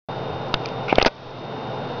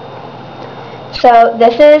So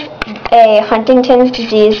this is a Huntington's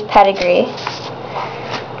disease pedigree.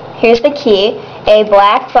 Here's the key. A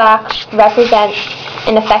black box represents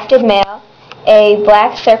an affected male. A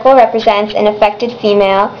black circle represents an affected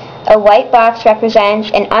female. A white box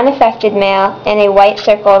represents an unaffected male, and a white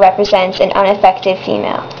circle represents an unaffected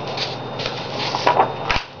female.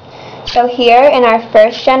 So here in our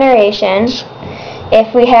first generation,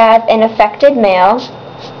 if we have an affected male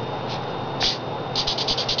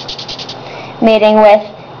mating with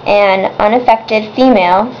an unaffected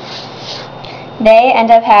female, they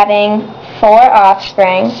end up having 4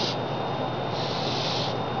 offspring.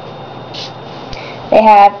 They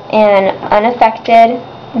have an unaffected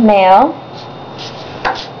male,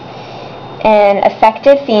 an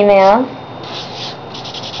affected female,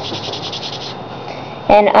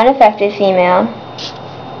 an unaffected female,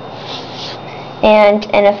 and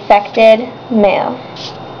an affected male.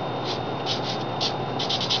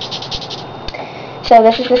 So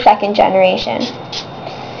this is the second generation.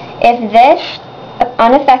 If this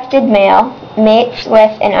unaffected male mates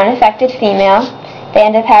with an unaffected female, they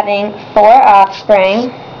end up having 4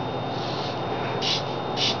 offspring,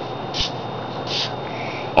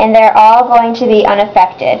 and they're all going to be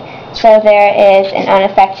unaffected. So there is an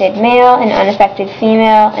unaffected male, an unaffected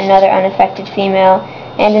female, another unaffected female,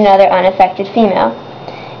 and another unaffected female.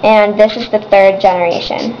 And this is the third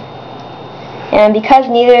generation. And because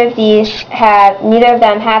neither of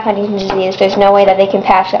them have Huntington's disease, there's no way that they can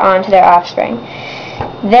pass it on to their offspring.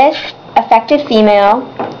 This affected female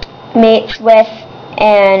mates with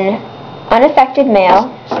an unaffected male,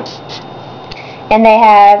 and they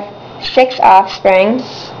have 6 offspring.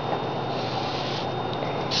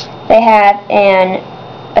 They have an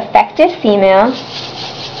affected female,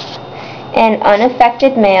 an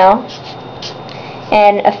unaffected male,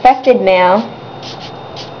 an affected male,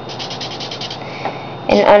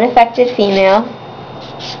 an unaffected female,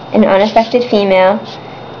 an unaffected female,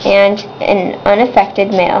 and an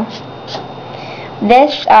unaffected male.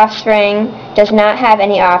 This offspring does not have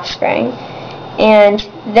any offspring, and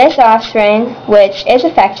this offspring, which is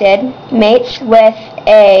affected, mates with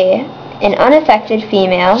an unaffected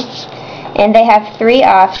female, and they have 3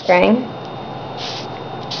 offspring.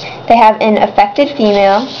 They have an affected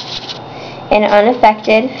female, an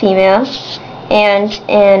unaffected female, and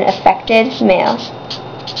an affected male.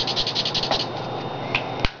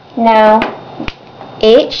 Now,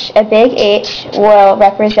 H, a big H, will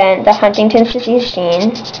represent the Huntington's disease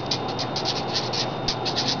gene,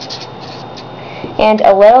 and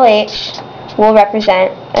a little h will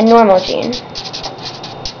represent a normal gene.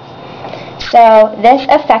 So this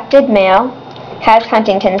affected male has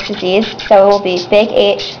Huntington's disease, so it will be big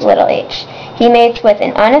H, little h. He mates with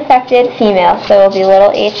an unaffected female, so it will be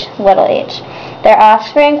little h, little h. Their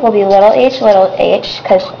offspring will be little h,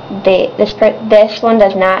 because this one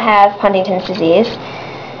does not have Huntington's disease.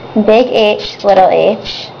 Big H, little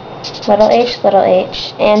h, little h, little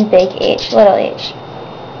h, and big H, little h.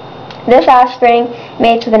 This offspring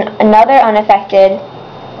mates with another unaffected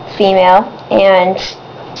female, and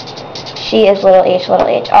she is little h, little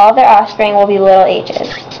h. All their offspring will be little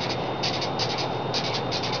h's.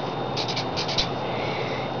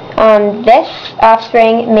 This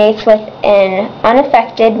offspring mates with an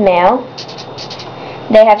unaffected male.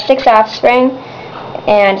 They have 6 offspring,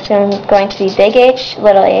 and it's going to be big H,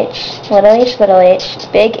 little h, little h, little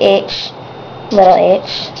h, big H, little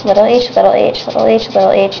h, little h, little h, little h,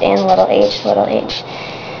 little h, and little h, little h.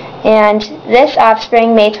 And this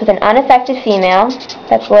offspring mates with an unaffected female.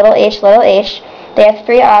 That's little h, little h. They have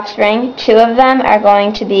 3 offspring. 2 of them are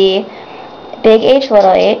going to be big H,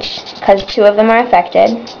 little h, because 2 of them are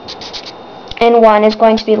affected. And 1 is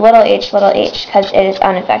going to be little h, because it is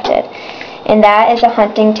unaffected. And that is a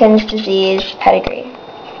Huntington's disease pedigree.